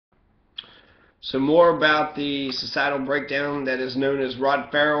some more about the societal breakdown that is known as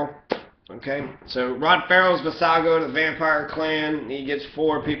Rod Ferrell. Okay, so Rod Ferrell's Visago, the vampire clan. He gets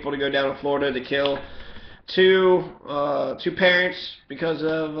 4 people to go down to Florida to kill two parents because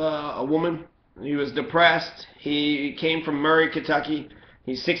of a woman. He was depressed. He came from Murray, Kentucky.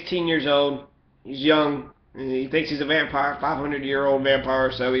 He's 16 years old. He's young. He thinks he's a vampire, 500-year-old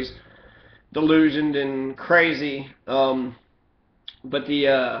vampire, so he's delusioned and crazy. But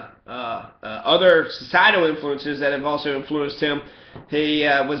the other societal influences that have also influenced him, he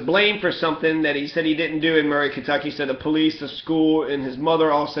was blamed for something that he said he didn't do in Murray, Kentucky. So the police, the school, and his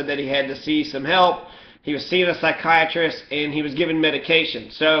mother all said that he had to see some help. He was seeing a psychiatrist, and he was given medication.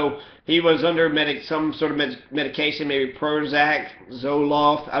 So he was under some sort of medication, maybe Prozac,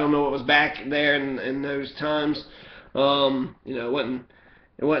 Zoloft. I don't know what was back there in those times.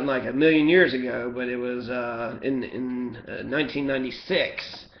 It wasn't like a million years ago, but it was in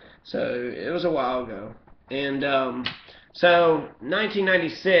 1996. So it was a while ago. And so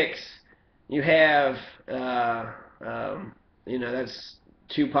 1996, you have that's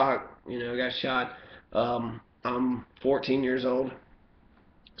Tupac. Got shot. I'm 14 years old.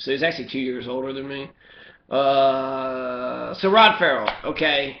 So he's actually 2 years older than me. So Rod Ferrell,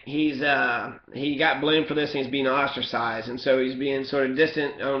 okay, he got blamed for this and he's being ostracized, and so he's being sort of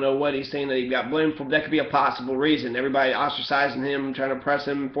distant. I don't know what he's saying that he got blamed for. That could be a possible reason. Everybody ostracizing him, trying to press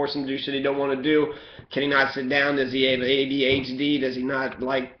him, force him to do shit he don't want to do. Can he not sit down? Does he have ADHD? Does he not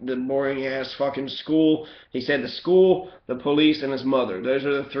like the boring ass fucking school? He said the school, the police, and his mother. Those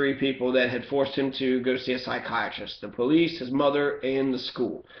are the 3 people that had forced him to go see a psychiatrist. The police, his mother, and the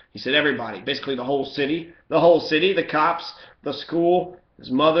school. He said everybody, basically the whole city. The whole city, the cops, the school,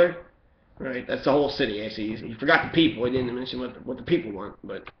 his mother. Right, that's the whole city, actually. He forgot the people. He didn't mention what the people want,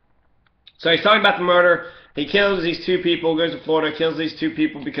 but... So he's talking about the murder. He kills these 2 people, goes to Florida, kills these 2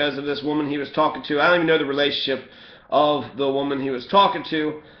 people because of this woman he was talking to. I don't even know the relationship of the woman he was talking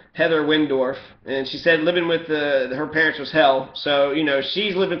to, Heather Windorf. And she said living with her parents was hell. So,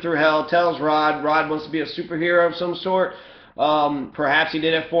 she's living through hell, tells Rod. Rod wants to be a superhero of some sort. Perhaps he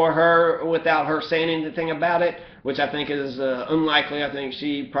did it for her without her saying anything about it, which I think is unlikely. I think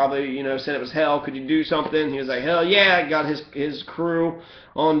she probably, said it was hell. Could you do something? He was like, hell yeah. Got his crew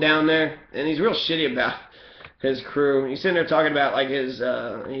on down there, and he's real shitty about his crew. He's sitting there talking about like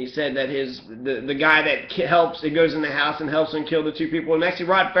he said that the guy that helps, it goes in the house and helps him kill the 2 people. And actually,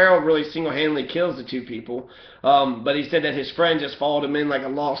 Rod Ferrell really single-handedly kills the 2 people. But he said that his friend just followed him in like a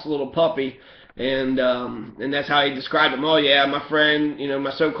lost little puppy. And that's how he described him. Oh yeah, my friend,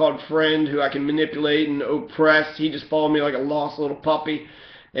 my so-called friend who I can manipulate and oppress, he just followed me like a lost little puppy.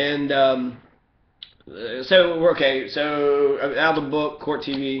 And so out of the book, Court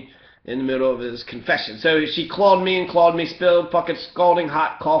TV, in the middle of his confession. So she clawed me, spilled fucking scalding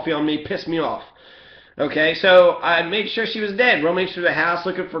hot coffee on me, pissed me off. Okay, so I made sure she was dead. Rummaged through the house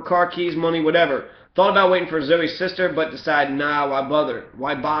looking for car keys, money, whatever. Thought about waiting for Zoe's sister, but decided, nah, why bother?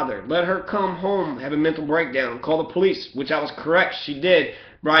 Why bother? Let her come home, have a mental breakdown, call the police, which I was correct, she did.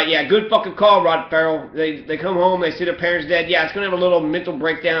 Right, yeah, good fucking call, Rod Ferrell. They come home, they see their parents dead. Yeah, it's going to have a little mental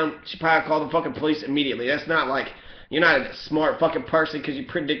breakdown. She probably call the fucking police immediately. That's not like, you're not a smart fucking person because you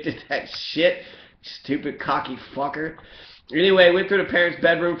predicted that shit. Stupid, cocky fucker. Anyway, went through the parents'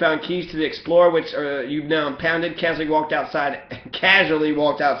 bedroom, found keys to the Explorer, which you've now impounded, casually walked outside,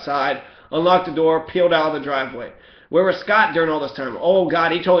 unlocked the door, peeled out of the driveway. Where was Scott during all this time? Oh,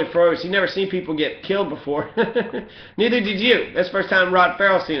 God, he totally froze. He'd never seen people get killed before. Neither did you. That's the first time Rod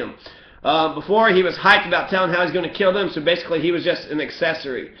Ferrell seen him. Before, he was hyped about telling how he's going to kill them, so basically he was just an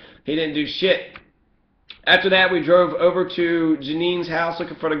accessory. He didn't do shit. After that, we drove over to Janine's house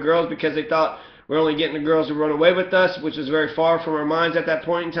looking for the girls because they thought we're only getting the girls to run away with us, which was very far from our minds at that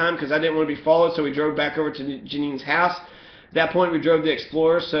point in time because I didn't want to be followed, so we drove back over to Janine's house. At that point, we drove the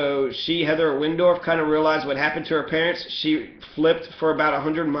Explorer, so Heather Windorf, kind of realized what happened to her parents. She flipped for about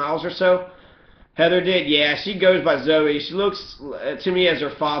 100 miles or so. Heather did, yeah. She goes by Zoe. She looks to me as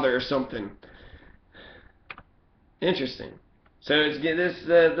her father or something. Interesting. So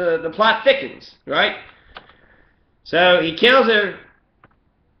the plot thickens, right? So he kills her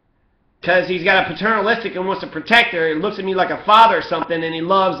because he's got a paternalistic and wants to protect her and looks at me like a father or something, and he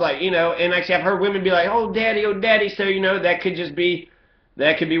loves, like, and actually I've heard women be like, oh daddy, so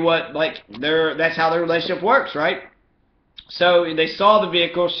that could be what, like, that's how their relationship works, right? So they saw the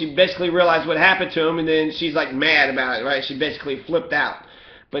vehicle, she basically realized what happened to him, and then she's like mad about it, right? She basically flipped out,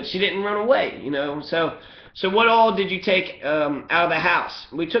 but she didn't run away, So what all did you take out of the house?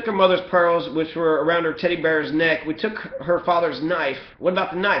 We took her mother's pearls, which were around her teddy bear's neck. We took her father's knife. What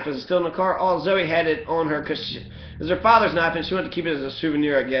about the knife? Was it still in the car? Oh, Zoe had it on her because it was her father's knife, and she wanted to keep it as a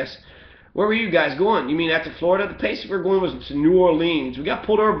souvenir, I guess. Where were you guys going? You mean after Florida? The place we were going was to New Orleans. We got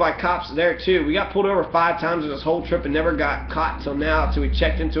pulled over by cops there too. We got pulled over 5 times in this whole trip and never got caught until now, until we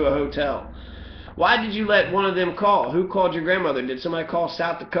checked into a hotel. Why did you let one of them call? Who called your grandmother? Did somebody call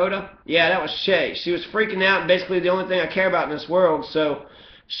South Dakota? Yeah, that was Shay. She was freaking out, and basically the only thing I care about in this world, so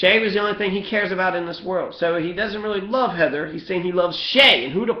Shay was the only thing he cares about in this world. So he doesn't really love Heather. He's saying he loves Shay,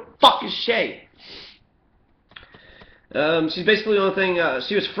 and who the fuck is Shay? She's basically the only thing,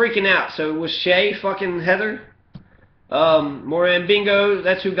 she was freaking out. So was Shay fucking Heather? Moran, bingo,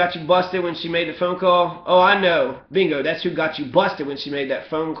 that's who got you busted when she made the phone call. Oh, I know. Bingo, that's who got you busted when she made that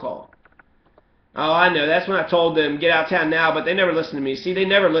phone call. Oh, I know. That's when I told them, get out of town now, but they never listen to me. See, they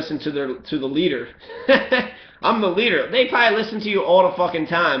never listen to the leader. I'm the leader. They probably listen to you all the fucking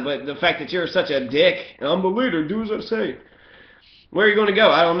time, but the fact that you're such a dick, I'm the leader, do as I say. Where are you going to go?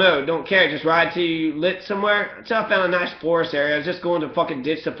 I don't know. Don't care. Just ride till you lit somewhere. Until I found a nice forest area. I was just going to fucking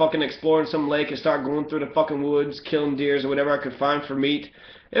ditch to fucking explore in some lake and start going through the fucking woods, killing deers or whatever I could find for meat.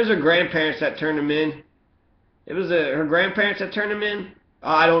 It was her grandparents that turned them in. It was her grandparents that turned them in.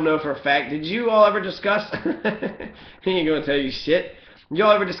 I don't know for a fact. Did you all ever discuss? He ain't gonna tell you shit. Did you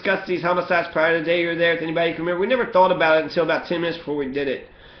all ever discuss these homicides prior to the day you were there with anybody you can remember? We never thought about it until about 10 minutes before we did it.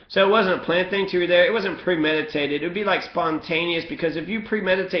 So it wasn't a planned thing till you were there. It wasn't premeditated. It would be like spontaneous, because if you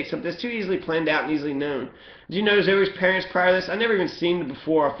premeditate something, it's too easily planned out and easily known. Did you know Zoe's parents prior to this? I never even seen them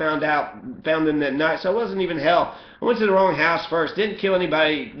before. I found them that night, so it wasn't even hell. I went to the wrong house first. Didn't kill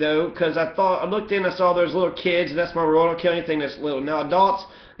anybody, though, because I looked in, I saw those little kids, and that's my rule. I don't kill anything that's little. Now, adults,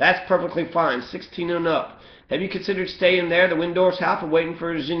 that's perfectly fine, 16 and up. Have you considered staying there, the Windorf's house, and waiting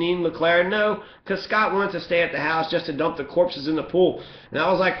for Janine LeClaire? No, because Scott wanted to stay at the house just to dump the corpses in the pool. And I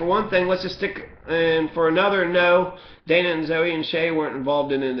was like, for one thing, let's just stick, and for another, no, Dana and Zoe and Shay weren't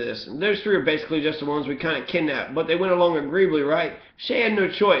involved in this. And those 3 are basically just the ones we kind of kidnapped, but they went along agreeably, right? Shay had no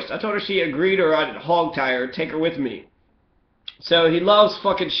choice. I told her she agreed or I'd hog tie her, take her with me. So he loves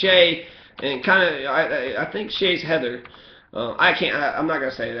fucking Shay, and kind of, I think Shay's Heather. I'm not going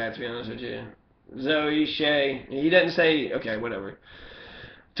to say that, to be honest with you. Zoe, Shay, he didn't say, okay, whatever.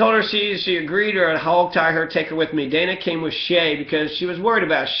 Told her she agreed or I'd hog tie her, take her with me. Dana came with Shay because she was worried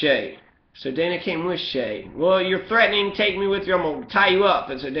about Shay. So Dana came with Shay. Well, you're threatening to take me with you, I'm going to tie you up.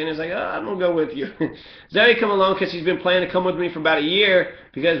 And so Dana's like, oh, I'm going to go with you. Zoe come along because she's been planning to come with me for about a year,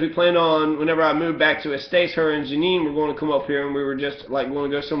 because we planned on, whenever I moved back to Estates, her and Janine were going to come up here, and we were just like going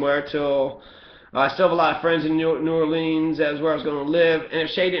to go somewhere till I still have a lot of friends in New Orleans. That was where I was going to live. And if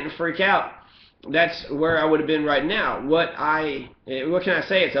Shay didn't freak out, that's where I would have been right now. What can I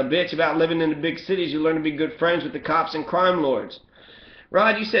say? It's a bitch about living in the big cities. You learn to be good friends with the cops and crime lords.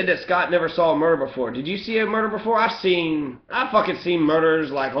 Rod, you said that Scott never saw a murder before. Did you see a murder before? I've fucking seen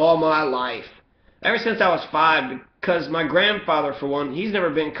murders like all my life. Ever since I was 5, because my grandfather, for one, he's never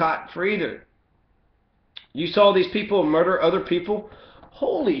been caught for either. You saw these people murder other people?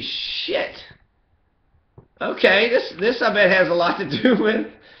 Holy shit. Okay, this I bet has a lot to do with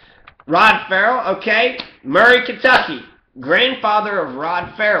Rod Ferrell, okay. Murray, Kentucky. Grandfather of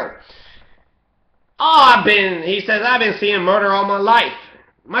Rod Ferrell. Oh, he says, I've been seeing murder all my life.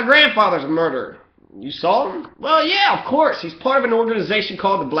 My grandfather's a murderer. You saw him? Well, yeah, of course. He's part of an organization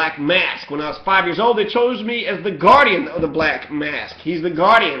called the Black Mask. When I was 5 years old, they chose me as the guardian of the Black Mask. He's the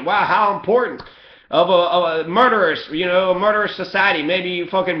guardian. Wow, how important. Of a murderous, a murderous society. Maybe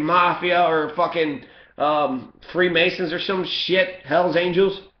fucking mafia or fucking Freemasons or some shit. Hell's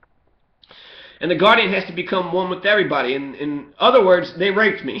Angels. And the guardian has to become one with everybody. In other words, they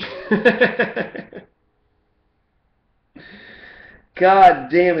raped me. God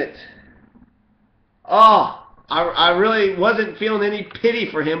damn it. Oh, I really wasn't feeling any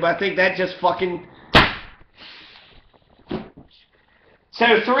pity for him, but I think that just fucking... So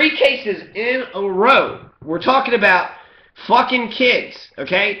 3 cases in a row. We're talking about fucking kids,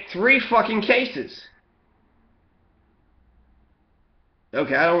 okay? 3 fucking cases.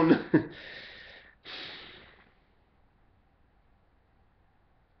 Okay, I don't know.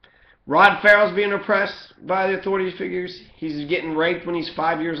 Rod Ferrell's being oppressed by the authority figures. He's getting raped when he's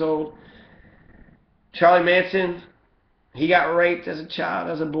 5 years old. Charlie Manson, he got raped as a child,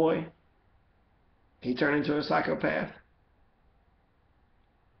 as a boy. He turned into a psychopath.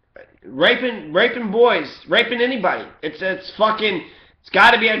 Raping boys, raping anybody. It's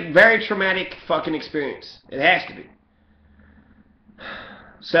got to be a very traumatic fucking experience. It has to be.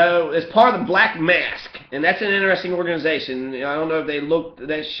 So, it's part of the Black Mask, and that's an interesting organization. I don't know if they looked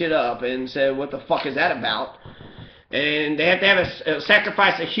that shit up and said, what the fuck is that about? And they have to have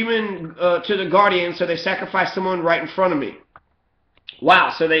sacrifice a human to the guardian, so they sacrifice someone right in front of me.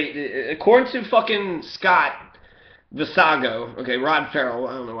 Wow, so according to fucking Scott, Visago. Okay, Rod Ferrell.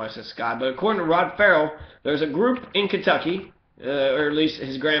 I don't know why I said Scott, but according to Rod Ferrell, there's a group in Kentucky, or at least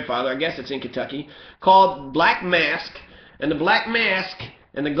his grandfather, I guess it's in Kentucky, called Black Mask, and the Black Mask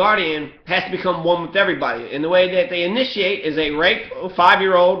and the Guardian has to become one with everybody. And the way that they initiate is they rape a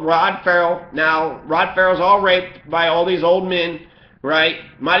 5-year-old Rod Ferrell. Now, Rod Ferrell's all raped by all these old men, right?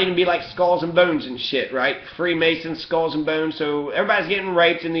 Might even be like Skulls and Bones and shit, right? Freemasons, Skulls and Bones. So everybody's getting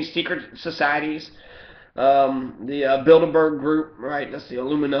raped in these secret societies. The Bilderberg group, right? That's the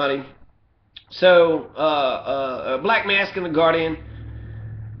Illuminati. So, Black Mask and the Guardian,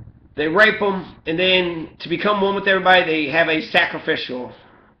 they rape them, and then to become one with everybody, they have a sacrificial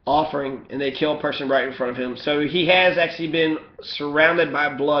offering, and they kill a person right in front of him. So he has actually been surrounded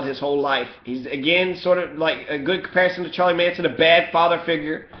by blood his whole life. He's, again, sort of like a good comparison to Charlie Manson, a bad father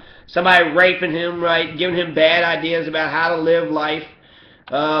figure. Somebody raping him, right, giving him bad ideas about how to live life.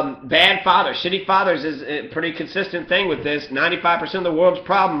 Bad fathers, shitty fathers is a pretty consistent thing with this. 95% of the world's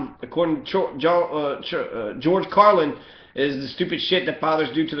problem, according to George Carlin, is the stupid shit that fathers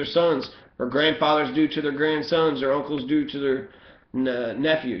do to their sons, or grandfathers do to their grandsons, or uncles do to their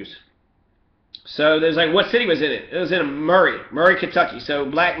nephews. So there's like, what city was in it? It was in Murray, Kentucky. So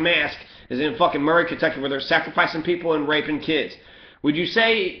Black Mask is in fucking Murray, Kentucky, where they're sacrificing people and raping kids. Would you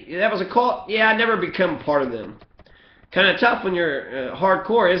say that was a cult? Yeah, I'd never become part of them. Kind of tough when you're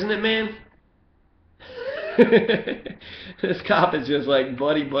hardcore, isn't it, man? This cop is just like,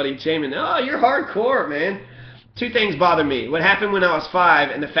 buddy, shaming. Oh, you're hardcore, man. Two things bother me. What happened when I was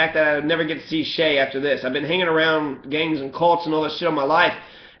 5, and the fact that I would never get to see Shay after this. I've been hanging around gangs and cults and all this shit all my life,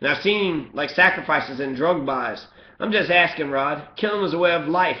 and I've seen, like, sacrifices and drug buys. I'm just asking, Rod. Killing is a way of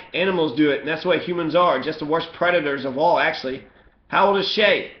life. Animals do it, and that's the way humans are. Just the worst predators of all, actually. How old is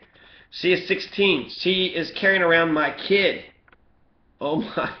Shay? She is 16. She is carrying around my kid. Oh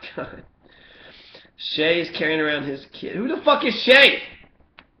my God. Shay is carrying around his kid. Who the fuck is Shay?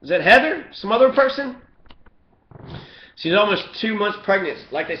 Is that Heather? Some other person? She's almost 2 months pregnant.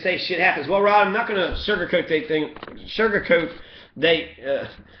 Like they say, shit happens. Well, Rod, I'm not going to sugarcoat the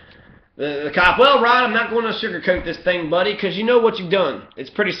cop. Well, Rod, I'm not going to sugarcoat this thing, buddy, because you know what you've done. It's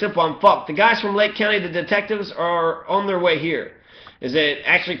pretty simple. I'm fucked. The guys from Lake County, the detectives, are on their way here. Is it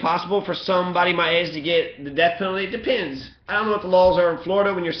actually possible for somebody my age to get the death penalty? It depends. I don't know what the laws are in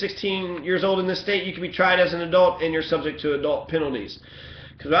Florida. When you're 16 years old in this state, you can be tried as an adult, and you're subject to adult penalties.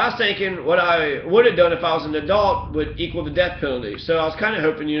 Because I was thinking what I would have done if I was an adult would equal the death penalty. So I was kind of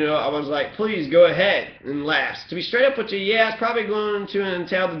hoping, you know, I was like, please go ahead and last. To be straight up with you, yeah, it's probably going to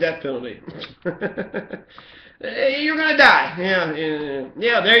entail the death penalty. You're going to die.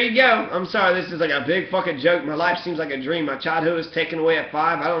 Yeah, there you go. I'm sorry, this is like a big fucking joke. My life seems like a dream. My childhood was taken away at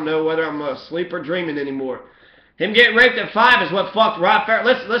 5. I don't know whether I'm asleep or dreaming anymore. Him getting raped at 5 is what fucked Rod Ferrell.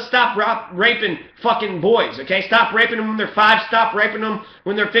 Let's stop raping fucking boys, okay? Stop raping them when they're 5. Stop raping them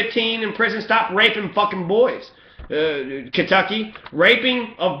when they're 15 in prison. Stop raping fucking boys. Kentucky,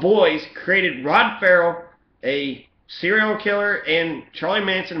 raping of boys created Rod Ferrell, a serial killer, and Charlie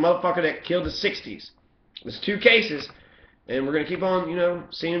Manson, a motherfucker that killed the 60s. There's 2 cases, and we're gonna keep on, you know,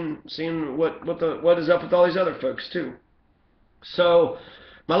 seeing what is up with all these other folks too. So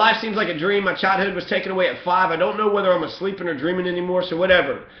my life seems like a dream. My childhood was taken away at 5. I don't know whether I'm sleeping or dreaming anymore, so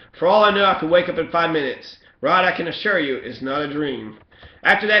whatever. For all I know, I could wake up in 5 minutes. Rod, I can assure you, it's not a dream.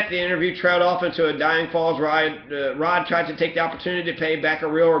 After that, the interview trailed off into a dying falls. Rod tried to take the opportunity to pay back a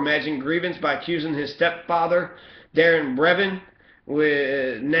real or imagined grievance by accusing his stepfather, Darren Brevin,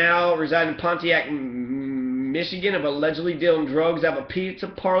 now residing in Pontiac, Michigan, of allegedly dealing drugs out of a pizza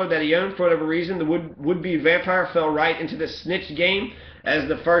parlor that he owned. For whatever reason, the would-be vampire fell right into the snitch game as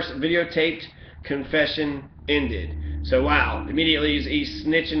the first videotaped confession ended. So wow, immediately he's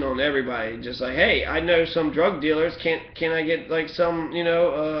snitching on everybody, just like, hey, I know some drug dealers. Can I get like some, you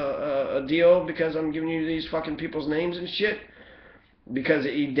know, a deal because I'm giving you these fucking people's names and shit? Because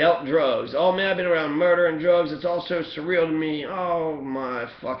he dealt drugs. Oh man, I've been around murder and drugs. It's all so surreal to me. Oh my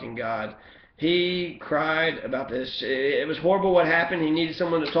fucking God. He cried about this. It was horrible what happened. He needed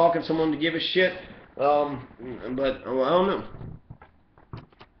someone to talk and someone to give a shit. But well, I don't know.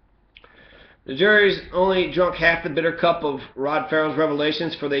 The jury's only drunk half the bitter cup of Rod Ferrell's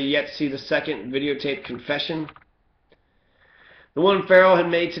revelations, for they yet see the second videotaped confession. The one Ferrell had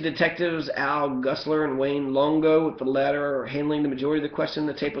made to detectives Al Gussler and Wayne Longo, with the latter handling the majority of the question.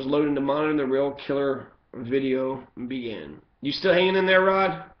 The tape was loaded to monitor. The real killer video began. You still hanging in there,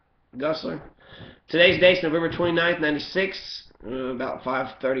 Rod? Gussler? Today's date's November 29th, 96, about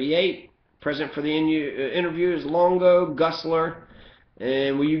 5:38. Present for the interview is Longo, Gussler,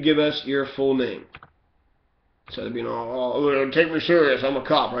 and will you give us your full name? So they're being all take me serious, I'm a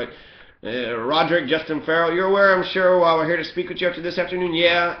cop, right? Roderick Justin Farrell, you're aware, I'm sure, while we're here to speak with you after this afternoon.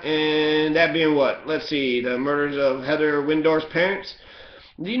 Yeah, and that being what? Let's see, the murders of Heather Windorf's parents.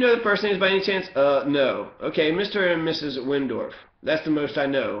 Do you know the first names by any chance? No. Okay, Mr. and Mrs. Windorf. That's the most I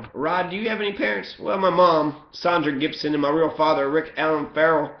know. Rod, do you have any parents? Well, my mom, Sandra Gibson, and my real father, Rick Allen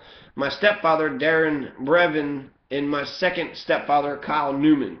Farrell. My stepfather, Darren Brevin, and my second stepfather, Kyle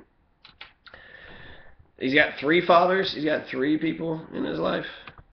Newman. He's got 3 fathers. He's got 3 people in his life.